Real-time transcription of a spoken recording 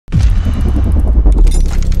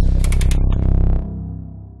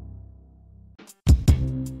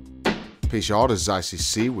Peace y'all, this is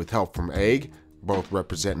ICC with help from Egg, both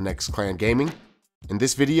represent Next Clan Gaming. In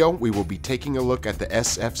this video, we will be taking a look at the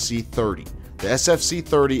SFC30. The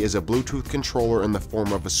SFC30 is a Bluetooth controller in the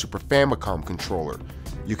form of a Super Famicom controller.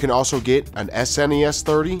 You can also get an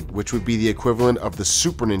SNES30, which would be the equivalent of the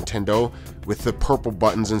Super Nintendo with the purple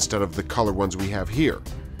buttons instead of the color ones we have here.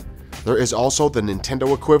 There is also the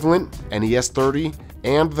Nintendo equivalent, NES30,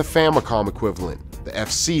 and the Famicom equivalent, the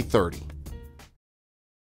FC30.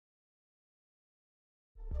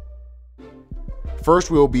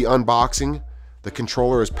 First, we will be unboxing. The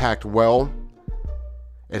controller is packed well.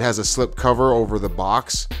 It has a slip cover over the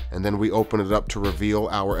box, and then we open it up to reveal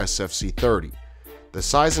our SFC30. The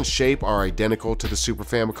size and shape are identical to the Super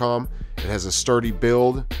Famicom. It has a sturdy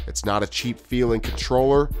build. It's not a cheap feeling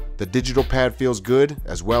controller. The digital pad feels good,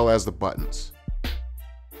 as well as the buttons.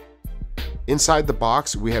 Inside the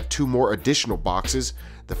box, we have two more additional boxes.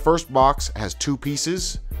 The first box has two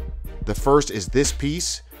pieces. The first is this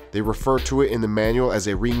piece. They refer to it in the manual as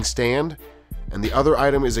a ring stand, and the other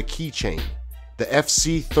item is a keychain, the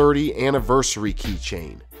FC30 anniversary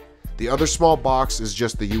keychain. The other small box is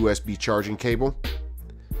just the USB charging cable.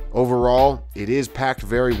 Overall, it is packed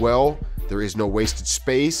very well. There is no wasted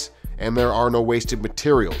space, and there are no wasted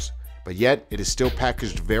materials, but yet it is still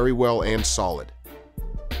packaged very well and solid.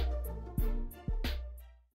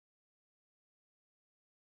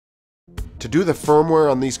 To do the firmware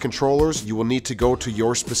on these controllers, you will need to go to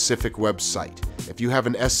your specific website. If you have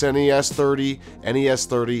an SNES30,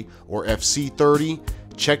 NES30, or FC30,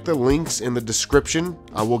 check the links in the description.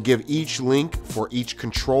 I will give each link for each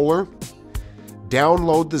controller.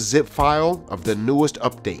 Download the zip file of the newest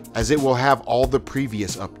update, as it will have all the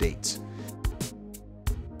previous updates.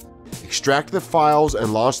 Extract the files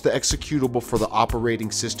and launch the executable for the operating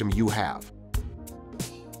system you have.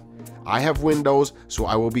 I have Windows, so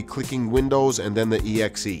I will be clicking Windows and then the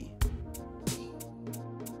EXE.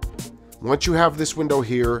 Once you have this window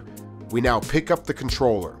here, we now pick up the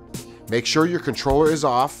controller. Make sure your controller is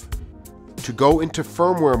off. To go into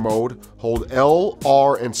firmware mode, hold L,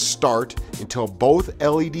 R, and start until both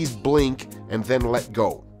LEDs blink and then let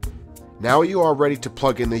go. Now you are ready to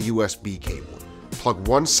plug in the USB cable. Plug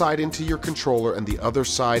one side into your controller and the other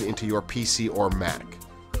side into your PC or Mac.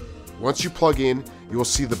 Once you plug in, you will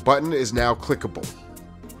see the button is now clickable.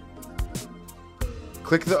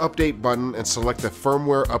 Click the update button and select the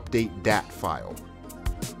firmware update DAT file.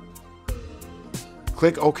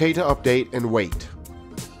 Click OK to update and wait.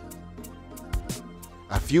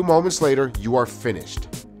 A few moments later, you are finished.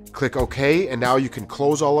 Click OK, and now you can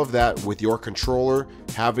close all of that with your controller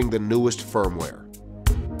having the newest firmware.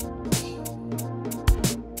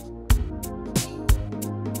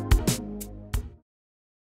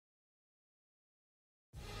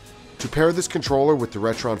 To pair this controller with the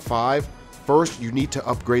Retron 5, first you need to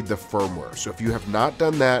upgrade the firmware. So if you have not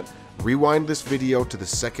done that, rewind this video to the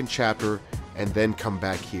second chapter and then come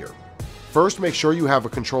back here. First, make sure you have a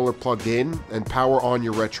controller plugged in and power on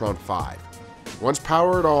your Retron 5. Once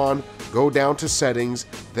powered on, go down to Settings,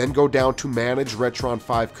 then go down to Manage Retron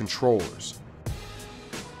 5 Controllers.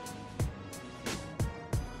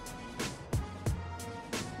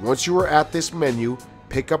 Once you are at this menu,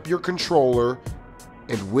 pick up your controller,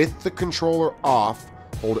 and with the controller off,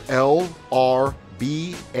 hold L, R,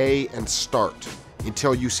 B, A, and start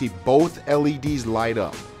until you see both LEDs light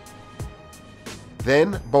up.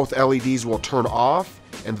 Then both LEDs will turn off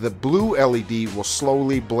and the blue LED will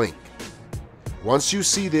slowly blink. Once you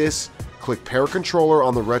see this, click Pair Controller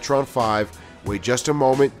on the Retron 5, wait just a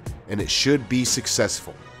moment, and it should be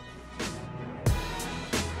successful.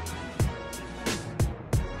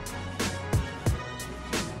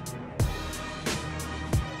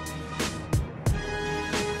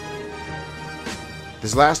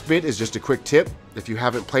 This last bit is just a quick tip. If you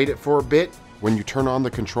haven't played it for a bit, when you turn on the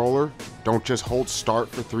controller, don't just hold start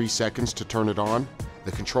for 3 seconds to turn it on.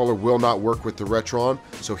 The controller will not work with the Retron.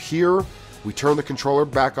 So here, we turn the controller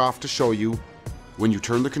back off to show you. When you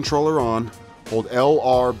turn the controller on, hold L,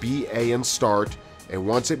 R, B, A, and start. And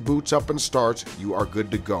once it boots up and starts, you are good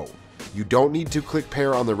to go. You don't need to click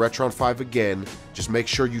pair on the Retron 5 again. Just make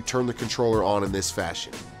sure you turn the controller on in this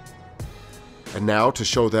fashion. And now, to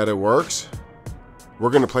show that it works, we're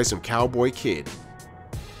going to play some Cowboy Kid.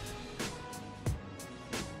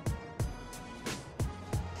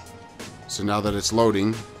 So now that it's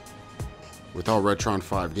loading, with all Retron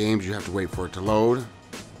 5 games, you have to wait for it to load.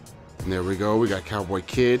 And there we go, we got Cowboy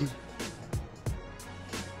Kid.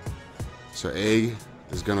 So Egg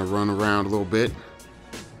is going to run around a little bit,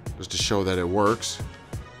 just to show that it works.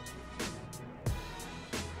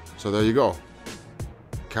 So there you go.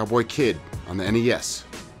 Cowboy Kid on the NES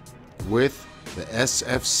with the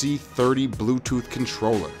SF30 Bluetooth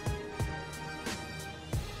controller.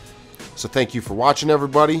 So thank you for watching,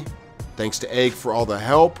 everybody. Thanks to Egg for all the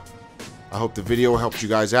help. I hope the video helped you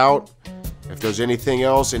guys out. If there's anything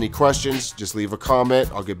else, any questions, just leave a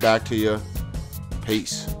comment. I'll get back to you.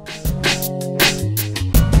 Peace.